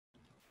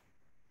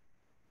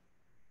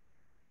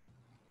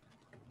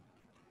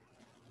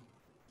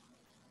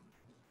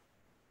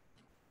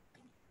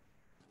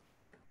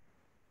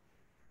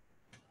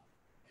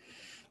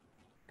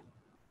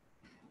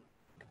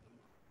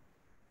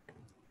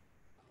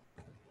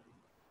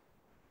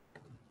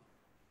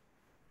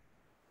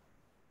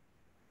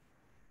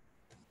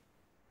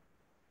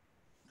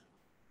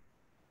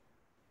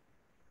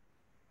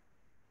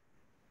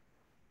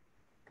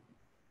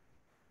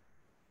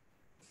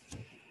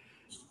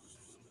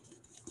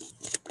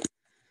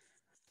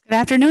Good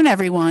afternoon,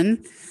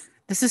 everyone.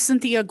 This is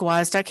Cynthia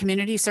Gwiazda,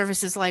 Community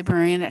Services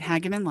Librarian at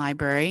Hagaman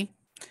Library.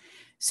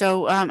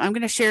 So I'm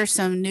going to share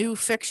some new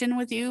fiction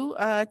with you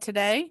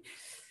today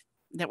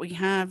that we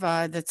have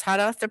that's hot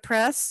off the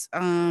press,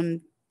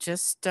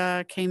 just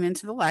came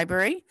into the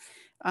library,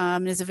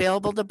 is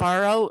available to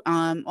borrow.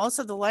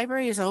 Also, the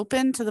library is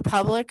open to the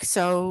public,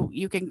 so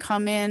you can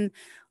come in.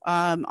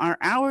 Our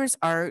hours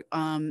are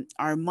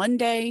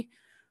Monday,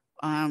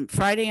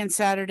 Friday and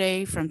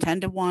Saturday from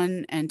 10 to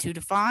 1 and 2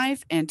 to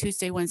 5, and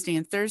Tuesday, Wednesday,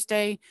 and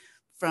Thursday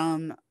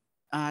from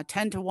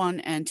 10 to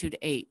 1 and 2 to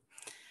 8.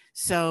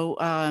 So,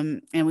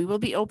 and we will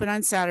be open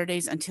on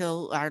Saturdays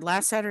until our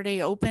last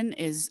Saturday open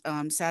is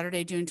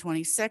Saturday, June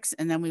 26th,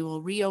 and then we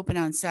will reopen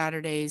on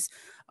Saturdays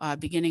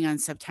beginning on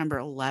September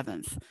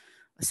 11th.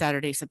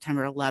 Saturday,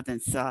 September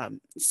 11th.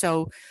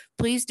 So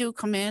please do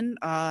come in.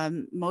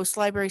 Most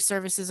library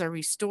services are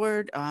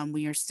restored.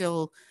 We are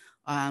still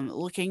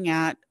looking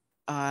at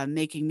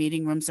making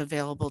meeting rooms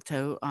available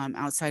to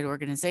outside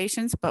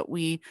organizations, but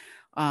we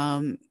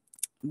are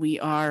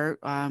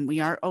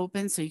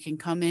open, so you can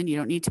come in. You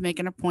don't need to make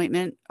an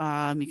appointment.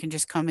 You can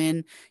just come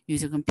in,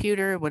 use a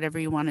computer, whatever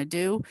you want to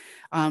do.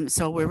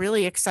 So we're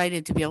really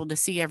excited to be able to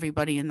see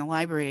everybody in the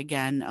library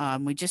again.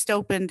 We just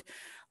opened.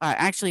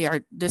 Actually,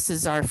 this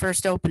is our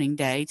first opening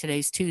day.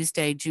 Today's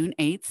Tuesday, June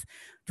 8th,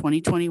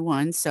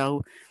 2021.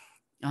 So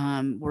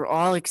we're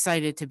all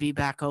excited to be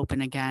back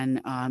open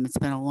again. It's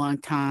been a long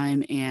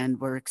time, and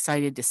we're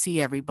excited to see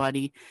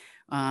everybody.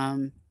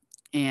 I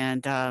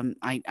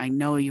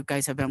know you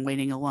guys have been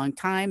waiting a long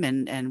time,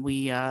 and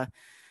we're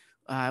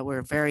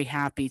very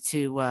happy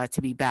to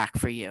be back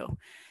for you.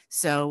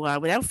 So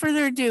without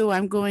further ado,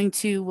 I'm going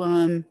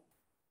to.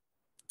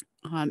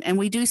 And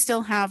we do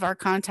still have our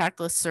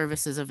contactless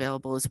services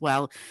available as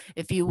well.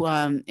 If you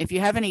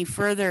have any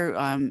further,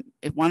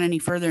 want any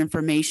further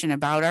information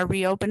about our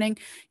reopening,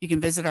 you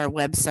can visit our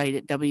website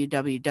at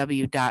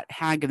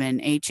www.hagaman,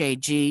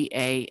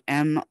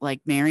 H-A-G-A-M like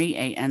Mary,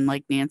 A-N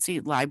like Nancy,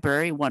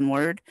 library, one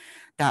word,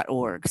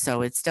 .org.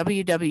 So it's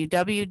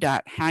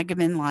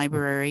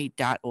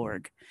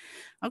www.hagamanlibrary.org.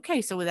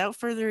 Okay, so without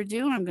further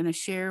ado, I'm going to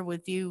share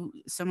with you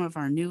some of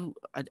our new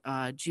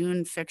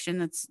June fiction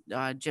that's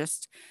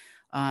just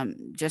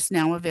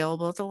now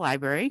available at the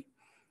library.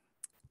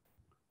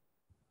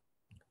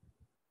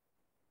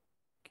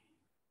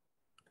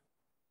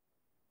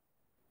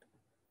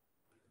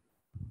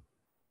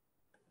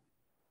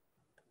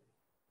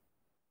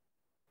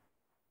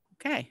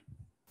 Okay.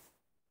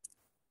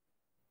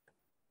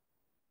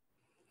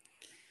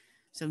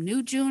 So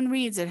new June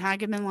reads at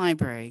Hagaman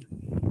Library.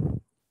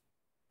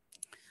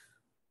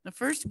 The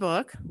first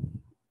book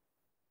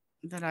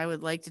that I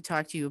would like to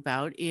talk to you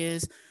about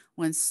is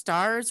When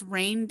Stars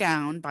Rain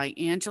Down by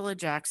Angela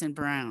Jackson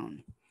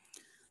Brown.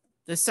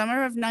 The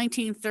summer of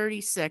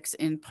 1936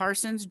 in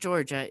Parsons,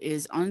 Georgia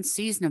is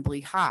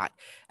unseasonably hot,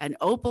 and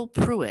Opal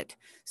Pruitt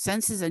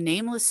senses a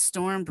nameless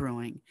storm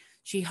brewing.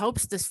 She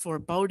hopes this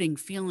foreboding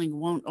feeling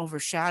won't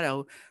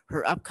overshadow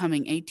her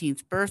upcoming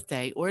 18th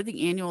birthday or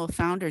the annual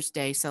Founders'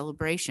 Day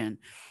celebration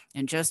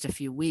in just a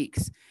few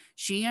weeks.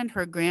 She and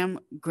her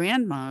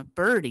grandma,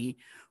 Bertie,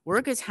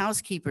 work as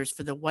housekeepers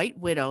for the White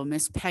Widow,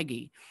 Miss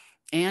Peggy,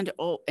 and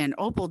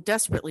Opal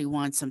desperately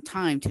wants some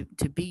time to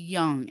be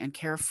young and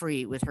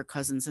carefree with her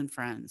cousins and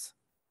friends.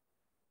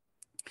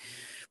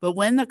 But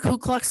when the Ku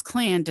Klux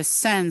Klan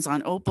descends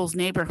on Opal's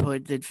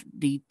neighborhood,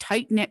 the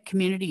tight-knit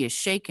community is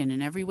shaken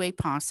in every way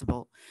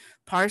possible.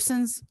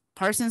 Parsons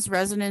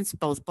residents,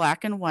 both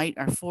black and white,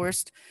 are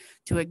forced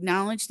to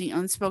acknowledge the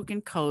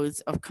unspoken codes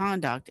of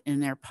conduct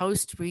in their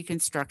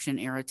post-Reconstruction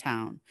era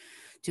town.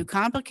 To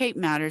complicate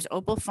matters,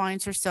 Opal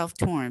finds herself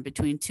torn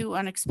between two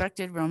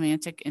unexpected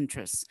romantic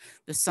interests,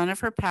 the son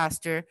of her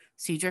pastor,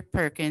 Cedric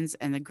Perkins,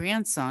 and the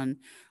grandson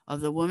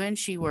of the woman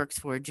she works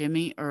for,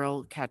 Jimmy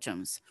Earl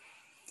Ketchums.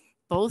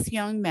 Both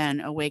young men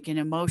awaken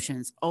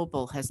emotions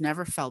Opal has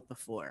never felt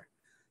before.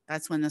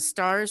 That's When the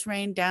Stars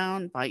Rain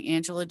Down by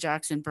Angela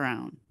Jackson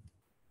Brown.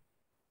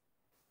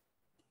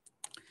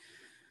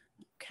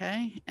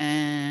 Okay,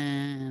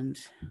 and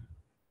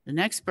the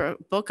next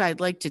book I'd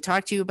like to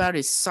talk to you about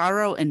is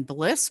Sorrow and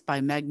Bliss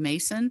by Meg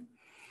Mason.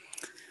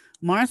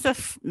 Martha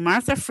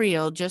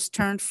Friel just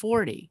turned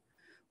 40.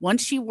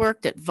 Once she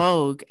worked at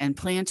Vogue and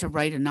planned to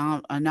write a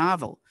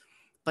novel,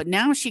 but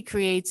now she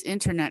creates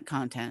internet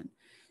content.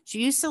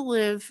 She used to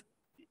live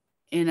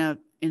in a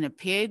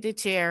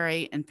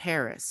pied-à-terre in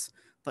Paris,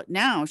 but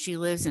now she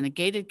lives in a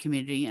gated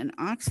community in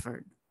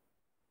Oxford.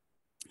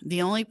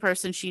 The only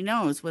person she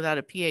knows without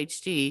a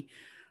PhD,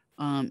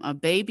 a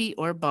baby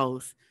or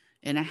both,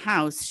 in a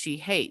house she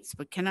hates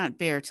but cannot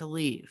bear to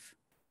leave.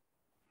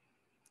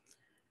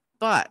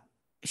 But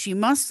she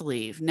must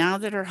leave now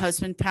that her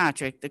husband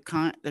Patrick, the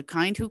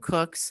kind who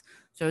cooks,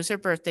 throws her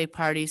birthday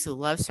parties, who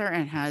loves her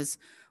and has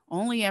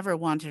only ever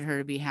wanted her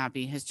to be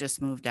happy, has just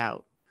moved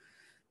out.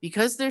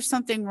 Because there's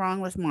something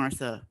wrong with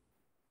Martha,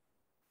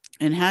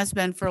 and has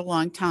been for a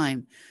long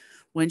time.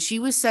 When she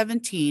was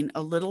 17,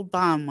 a little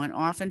bomb went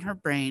off in her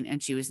brain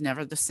and she was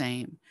never the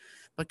same.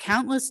 But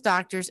countless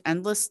doctors,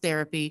 endless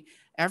therapy,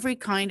 every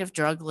kind of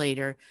drug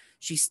later,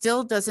 she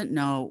still doesn't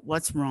know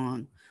what's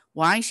wrong,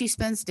 why she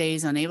spends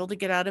days unable to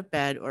get out of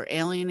bed or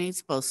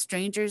alienates both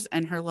strangers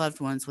and her loved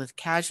ones with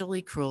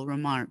casually cruel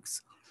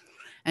remarks.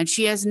 And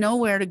she has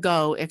nowhere to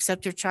go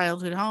except her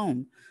childhood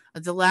home, a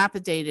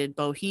dilapidated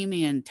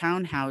bohemian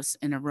townhouse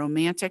in a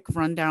romantic,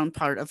 rundown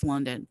part of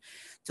London,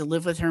 to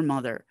live with her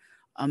mother,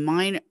 a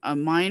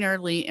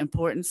minorly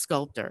important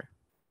sculptor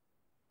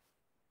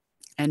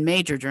and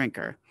major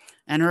drinker,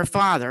 and her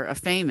father, a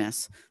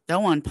famous,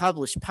 though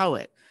unpublished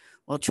poet,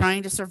 while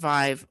trying to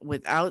survive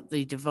without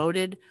the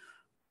devoted,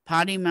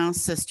 potty mouthed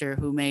sister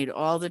who made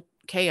all the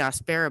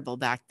chaos bearable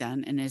back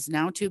then and is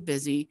now too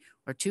busy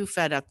or too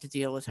fed up to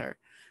deal with her.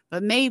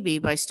 But maybe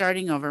by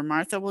starting over,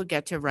 Martha will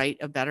get to write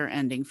a better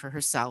ending for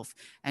herself,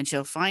 and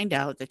she'll find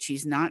out that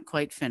she's not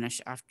quite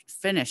finished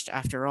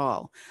after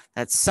all.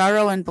 That's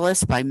Sorrow and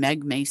Bliss by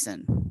Meg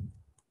Mason.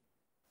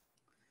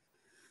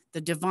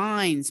 The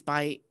Divines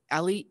by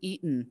Ellie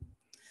Eaton.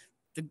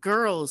 The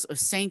girls of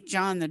St.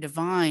 John the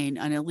Divine,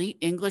 an elite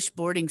English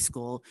boarding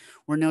school,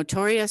 were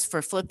notorious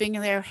for flipping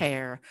their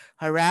hair,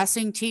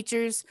 harassing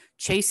teachers,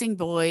 chasing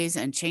boys,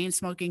 and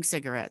chain-smoking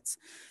cigarettes.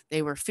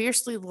 They were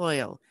fiercely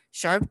loyal,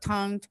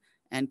 sharp-tongued,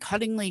 and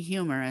cuttingly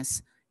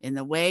humorous in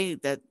the way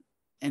that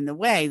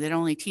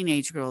only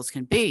teenage girls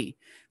can be.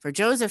 For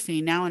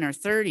Josephine, now in her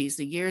 30s,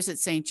 the years at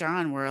St.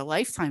 John were a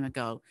lifetime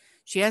ago.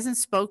 She hasn't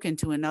spoken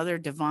to another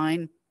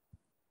divine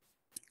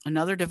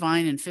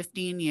in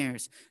 15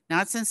 years,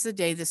 not since the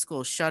day the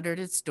school shuttered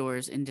its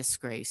doors in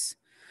disgrace.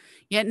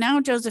 Yet now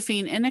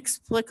Josephine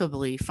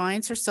inexplicably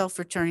finds herself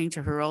returning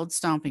to her old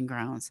stomping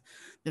grounds.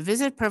 The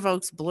visit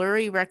provokes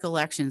blurry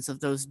recollections of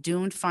those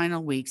doomed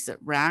final weeks that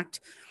racked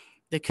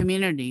the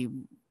community.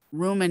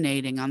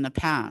 Ruminating on the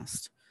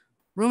past,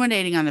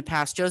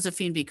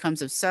 Josephine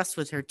becomes obsessed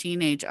with her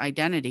teenage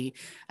identity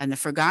and the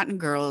forgotten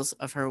girls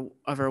of her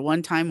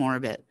one-time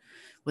orbit.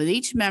 With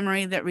each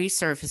memory that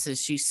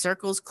resurfaces, she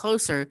circles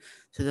closer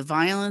to the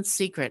violent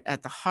secret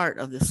at the heart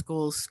of the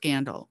school's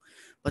scandal.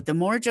 But the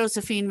more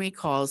Josephine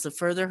recalls, the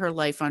further her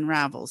life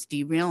unravels,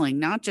 derailing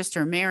not just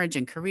her marriage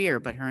and career,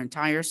 but her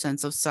entire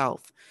sense of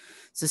self.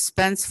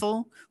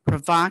 Suspenseful,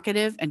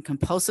 provocative, and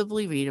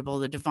compulsively readable,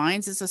 The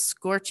Divines is a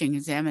scorching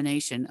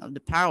examination of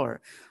the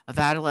power of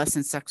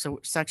adolescent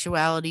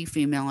sexuality,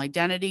 female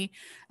identity,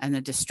 and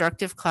the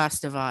destructive class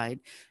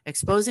divide,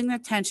 exposing the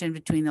tension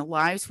between the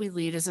lives we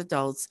lead as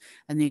adults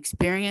and the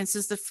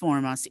experiences that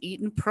form us.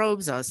 Eaton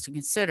probes us to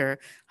consider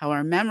how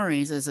our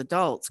memories as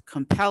adults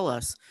compel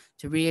us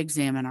to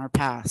re-examine our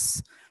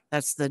pasts.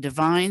 That's The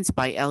Divines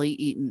by Ellie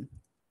Eaton.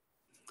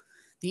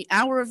 The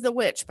Hour of the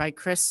Witch by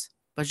Chris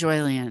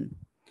Bajolian.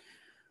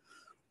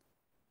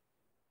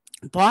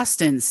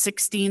 Boston,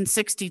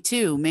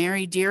 1662.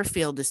 Mary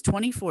Deerfield is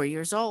 24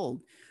 years old.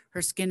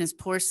 Her skin is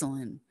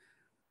porcelain.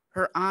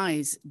 Her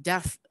eyes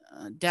death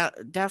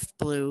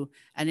blue.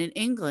 And in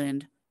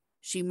England,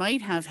 she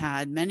might have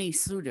had many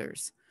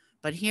suitors.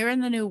 But here in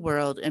the New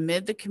World,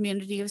 amid the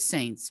community of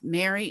saints,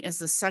 Mary is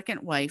the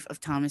second wife of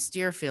Thomas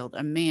Deerfield,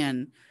 a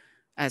man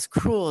as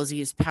cruel as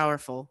he is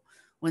powerful.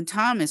 When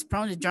Thomas,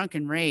 prone to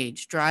drunken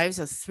rage, drives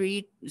a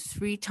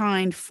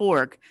three-tined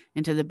fork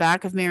into the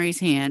back of Mary's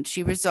hand,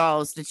 she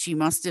resolves that she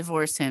must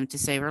divorce him to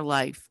save her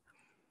life.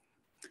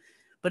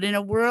 But in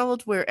a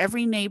world where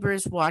every neighbor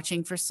is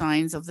watching for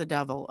signs of the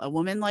devil, a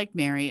woman like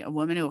Mary, a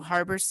woman who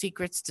harbors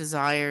secret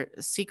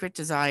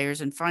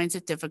desires and finds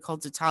it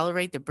difficult to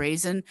tolerate the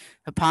brazen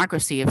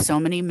hypocrisy of so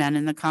many men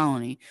in the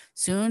colony,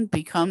 soon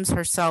becomes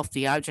herself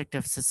the object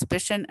of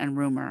suspicion and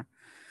rumor.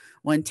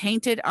 When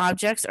tainted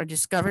objects are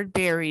discovered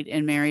buried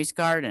in Mary's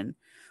garden,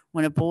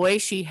 when a boy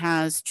she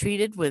has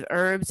treated with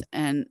herbs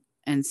and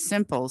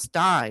simples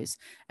dies,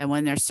 and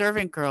when their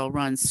servant girl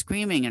runs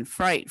screaming in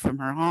fright from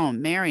her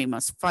home, Mary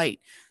must fight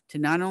to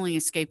not only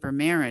escape her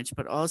marriage,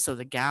 but also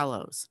the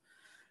gallows.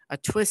 A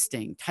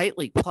twisting,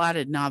 tightly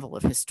plotted novel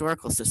of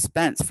historical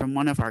suspense from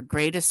one of our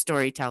greatest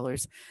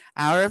storytellers,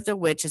 Hour of the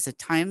Witch is a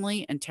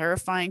timely and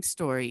terrifying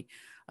story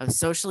of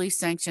socially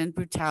sanctioned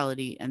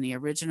brutality and the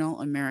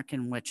original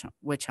American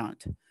witch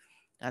hunt.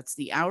 That's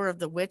The Hour of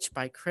the Witch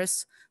by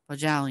Chris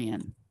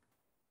Bajolian.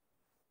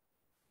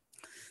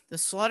 The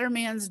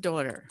Slaughterman's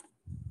Daughter.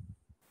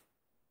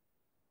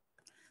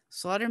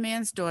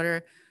 Slaughterman's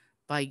Daughter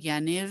by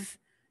Yaniv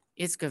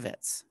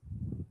Itzkovitz.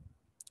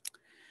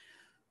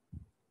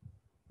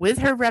 With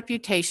her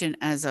reputation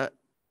as a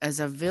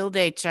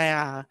vilde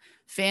chaya,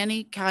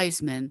 Fanny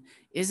Kaisman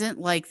isn't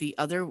like the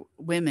other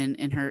women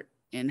in her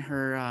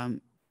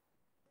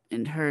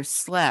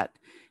slat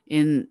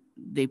in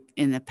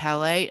the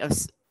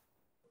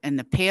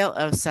Pale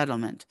of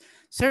Settlement.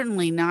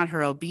 Certainly not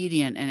her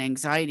obedient and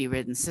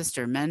anxiety-ridden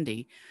sister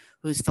Mendy,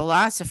 whose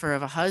philosopher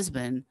of a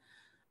husband,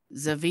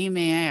 Zavi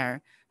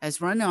Meir,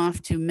 has run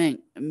off to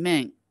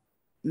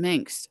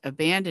Minsk,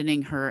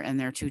 abandoning her and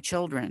their two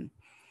children.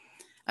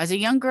 As a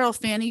young girl,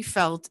 Fanny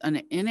felt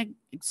an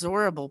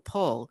inexorable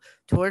pull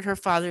toward her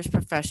father's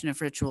profession of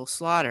ritual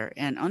slaughter,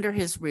 and under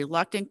his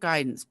reluctant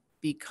guidance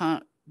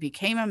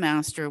became a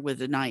master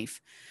with a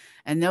knife.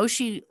 And though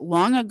she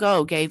long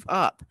ago gave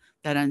up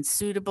that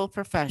unsuitable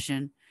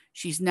profession,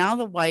 she's now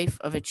the wife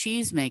of a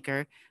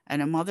cheesemaker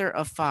and a mother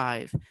of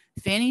 5.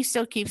 Fanny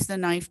still keeps the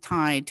knife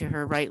tied to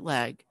her right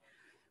leg,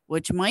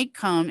 which might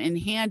come in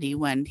handy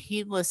when,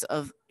 heedless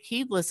of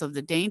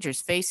the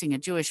dangers facing a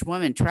Jewish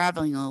woman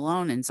traveling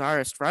alone in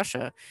Tsarist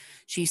Russia,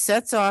 she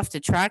sets off to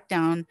track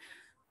down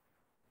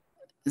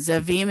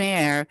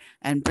Zavimir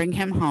and bring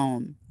him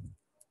home.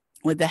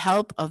 With the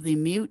help of the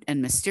mute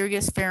and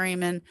mysterious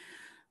ferryman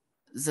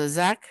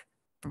Zazek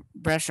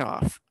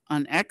Breshov,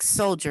 an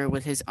ex-soldier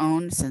with his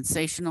own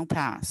sensational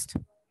past.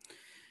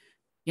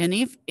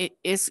 Yaniv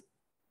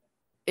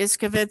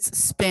Iskovitz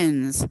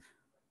spins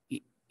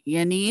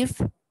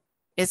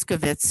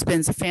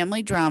a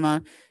family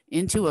drama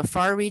into a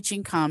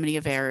far-reaching comedy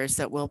of errors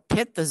that will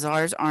pit the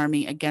Tsar's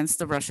army against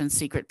the Russian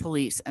secret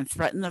police and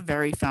threaten the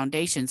very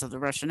foundations of the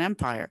Russian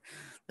Empire.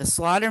 The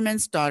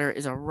Slaughterman's Daughter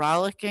is a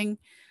rollicking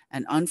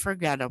and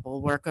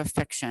unforgettable work of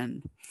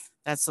fiction.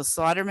 That's The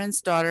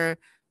Slaughterman's Daughter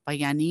by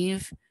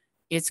Yaniv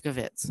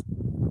Iskovitz.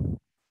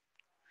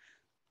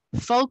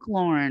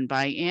 Folklore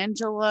by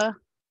Angela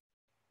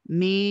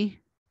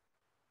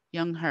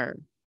Young-Her.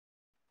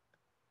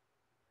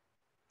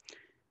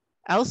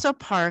 Elsa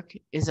Park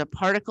is a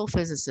particle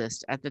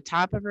physicist at the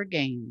top of her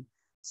game,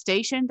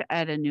 stationed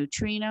at a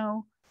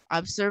neutrino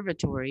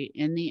observatory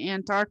in the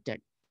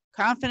Antarctic,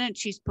 confident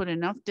she's put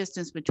enough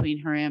distance between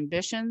her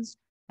ambitions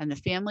and the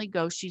family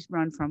ghost she's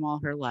run from all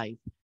her life.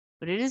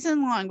 But it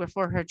isn't long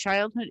before her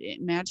childhood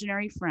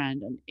imaginary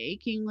friend, an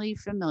achingly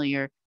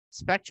familiar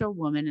spectral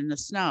woman in the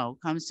snow,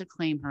 comes to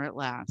claim her at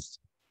last.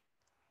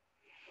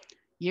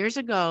 Years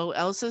ago,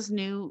 Elsa's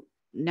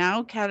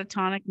now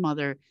catatonic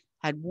mother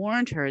had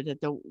warned her that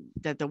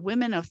the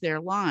women of their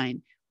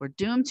line were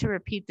doomed to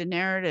repeat the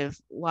narrative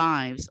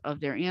lives of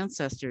their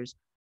ancestors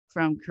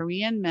from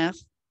Korean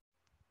myth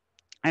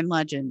and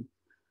legend.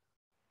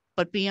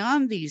 But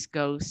beyond these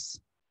ghosts,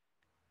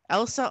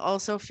 Elsa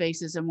also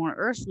faces a more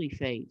earthly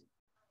fate,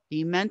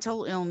 the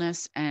mental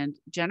illness and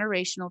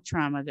generational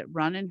trauma that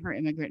run in her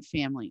immigrant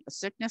family, a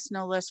sickness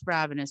no less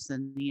ravenous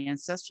than the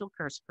ancestral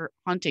curse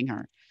hunting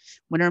her.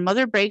 When her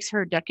mother breaks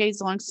her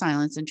decades-long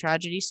silence and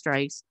tragedy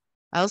strikes,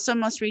 Elsa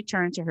must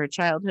return to her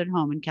childhood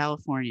home in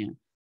California.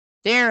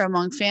 There,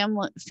 among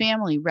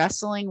family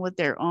wrestling with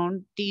their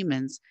own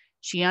demons,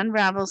 she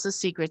unravels the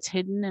secrets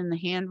hidden in the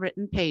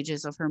handwritten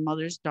pages of her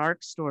mother's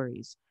dark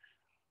stories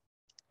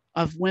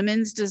of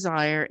women's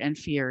desire and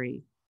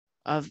fury,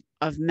 of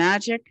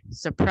magic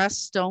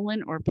suppressed,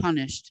 stolen, or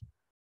punished,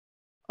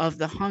 of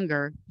the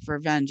hunger for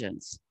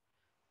vengeance.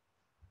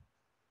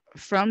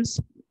 From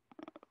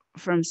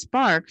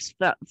Sparks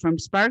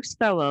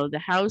Fellow, the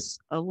House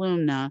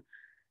alumna,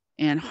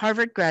 and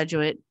Harvard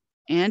graduate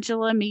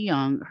Angela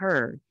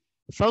Young-Her,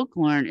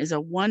 Folklore is a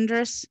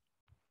wondrous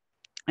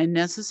and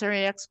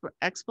necessary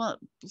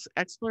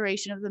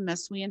exploration of the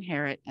myths we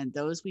inherit and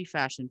those we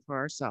fashion for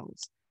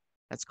ourselves.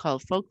 That's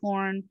called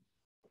Folklore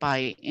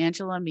by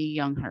Angela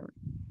Young-Her.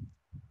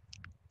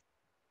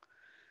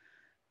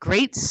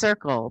 Great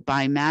Circle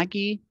by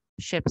Maggie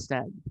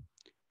Shipstead.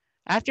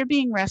 After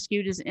being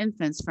rescued as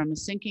infants from a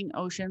sinking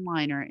ocean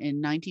liner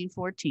in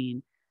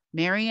 1914,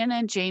 Marion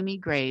and Jamie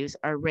Graves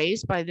are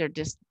raised by their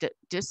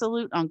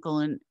dissolute uncle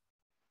in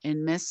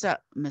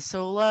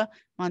Missoula,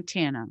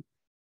 Montana.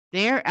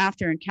 There,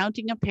 after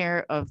encountering a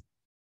pair of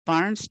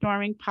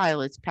barnstorming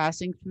pilots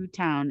passing through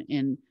town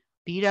in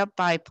beat-up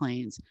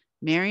biplanes,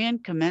 Marion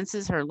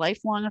commences her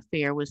lifelong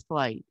affair with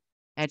flight.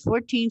 At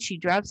 14, she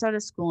drops out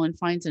of school and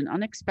finds an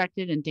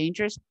unexpected and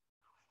dangerous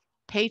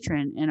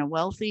patron in a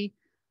wealthy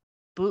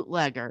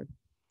bootlegger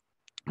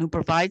who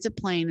provides a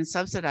plane and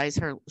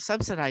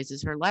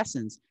subsidizes her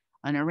lessons,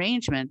 an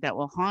arrangement that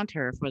will haunt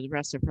her for the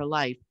rest of her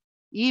life,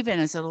 even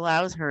as it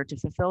allows her to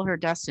fulfill her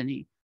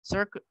destiny,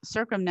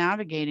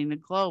 circumnavigating the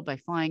globe by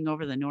flying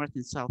over the North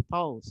and South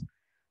Poles.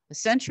 A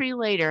century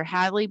later,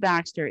 Hadley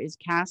Baxter is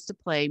cast to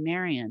play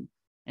Marion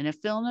in a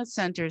film that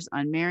centers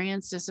on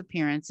Marion's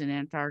disappearance in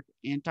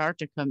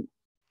Antarctica.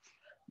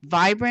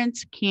 Vibrant,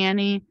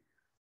 canny,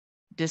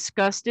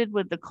 disgusted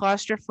with the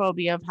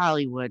claustrophobia of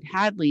Hollywood,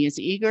 Hadley is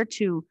eager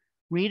to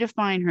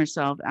redefine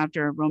herself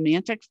after a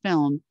romantic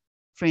film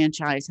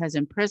franchise has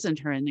imprisoned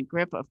her in the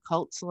grip of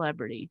cult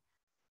celebrity.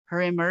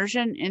 Her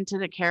immersion into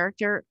the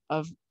character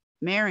of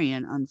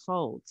Marion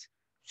unfolds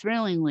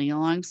thrillingly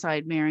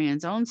alongside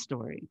Marion's own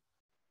story,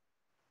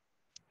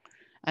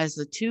 as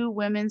the two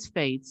women's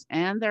fates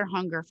and their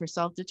hunger for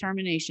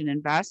self-determination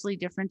in vastly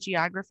different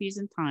geographies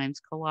and times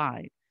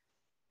collide.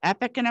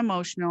 Epic and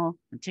emotional,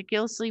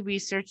 meticulously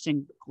researched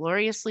and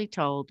gloriously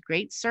told,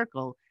 Great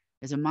Circle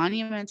is a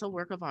monumental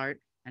work of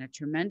art and a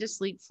tremendous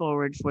leap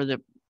forward for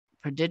the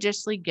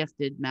prodigiously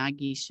gifted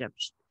Maggie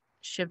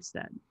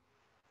Shipstead.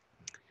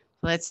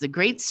 So that's The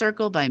Great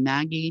Circle by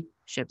Maggie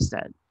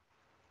Shipstead.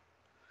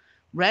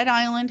 Red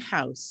Island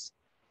House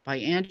by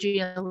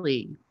Andrea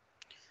Lee.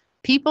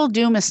 People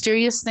do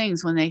mysterious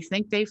things when they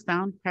think they've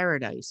found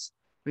paradise,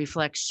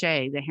 reflects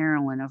Shay, the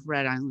heroine of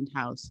Red Island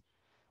House.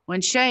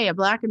 When Shay, a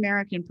Black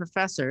American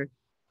professor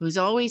who's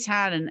always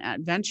had an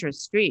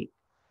adventurous streak,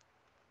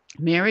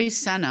 marries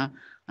Senna,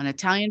 an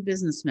Italian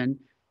businessman.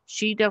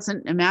 She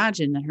doesn't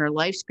imagine that her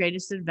life's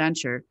greatest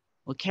adventure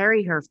will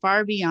carry her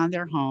far beyond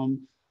their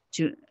home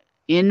to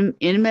in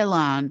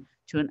Milan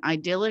to an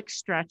idyllic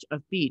stretch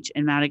of beach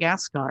in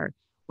Madagascar,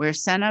 where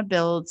Senna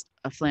builds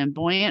a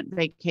flamboyant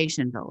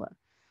vacation villa.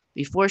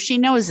 Before she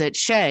knows it,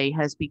 Shay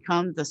has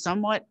become the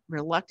somewhat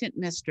reluctant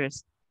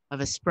mistress of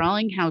a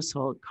sprawling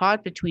household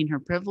caught between her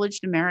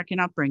privileged American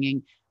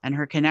upbringing and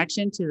her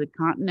connection to the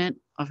continent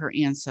of her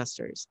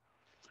ancestors.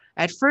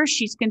 At first,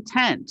 she's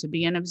content to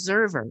be an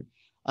observer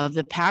of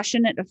the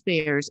passionate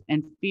affairs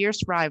and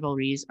fierce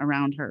rivalries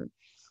around her.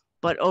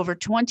 But over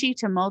 20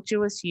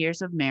 tumultuous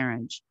years of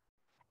marriage,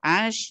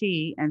 as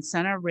she and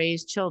Senna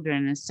raise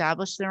children and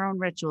establish their own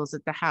rituals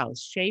at the house,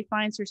 Shay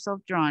finds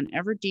herself drawn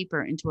ever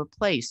deeper into a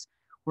place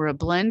where a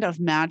blend of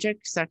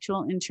magic,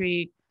 sexual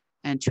intrigue,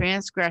 and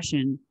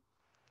transgression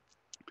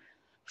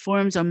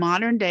forms a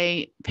modern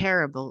day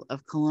parable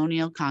of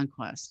colonial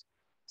conquest.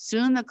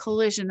 Soon the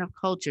collision of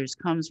cultures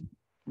comes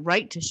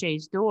right to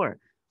Shay's door,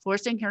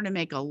 forcing her to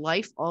make a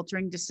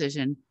life-altering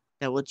decision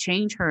that will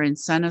change her and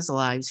Senna's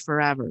lives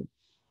forever.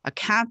 A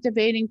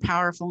captivating,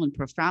 powerful, and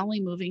profoundly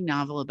moving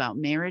novel about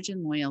marriage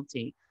and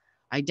loyalty,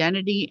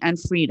 identity,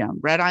 and freedom.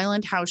 Red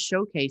Island House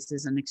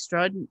showcases an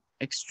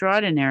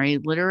extraordinary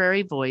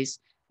literary voice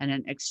and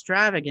an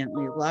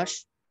extravagantly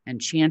lush,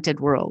 enchanted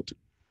world.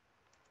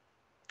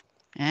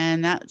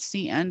 And that's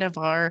the end of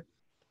our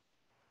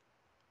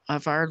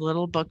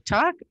little book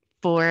talk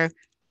for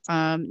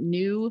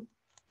new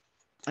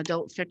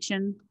adult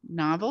fiction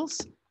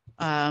novels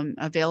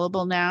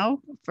available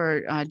now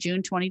for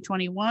June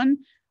 2021.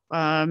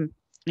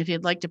 If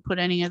you'd like to put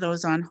any of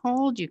those on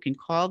hold, you can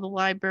call the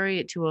library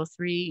at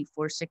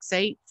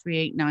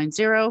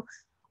 203-468-3890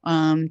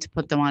 to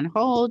put them on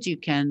hold. You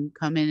can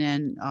come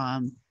in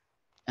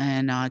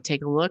and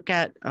take a look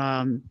at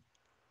and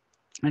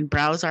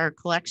browse our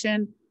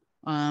collection.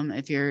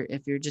 If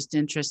you're just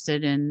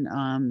interested in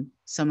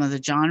some of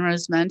the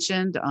genres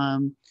mentioned,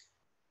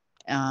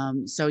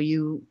 so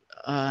you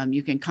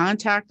can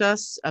contact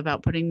us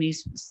about putting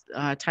these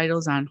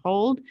titles on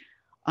hold,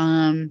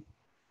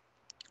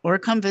 or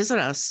come visit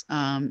us,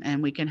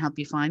 and we can help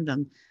you find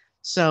them.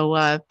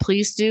 So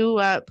please do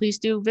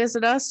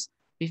visit us.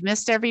 We've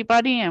missed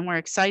everybody, and we're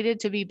excited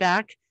to be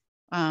back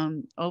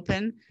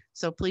open.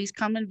 So please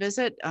come and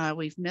visit.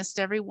 We've missed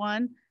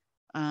everyone.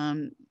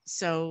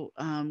 So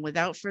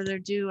without further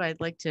ado,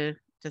 I'd like to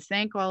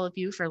thank all of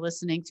you for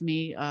listening to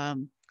me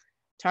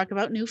talk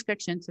about new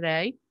fiction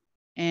today.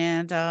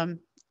 And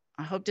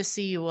I hope to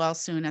see you all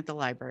soon at the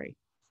library.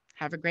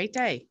 Have a great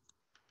day.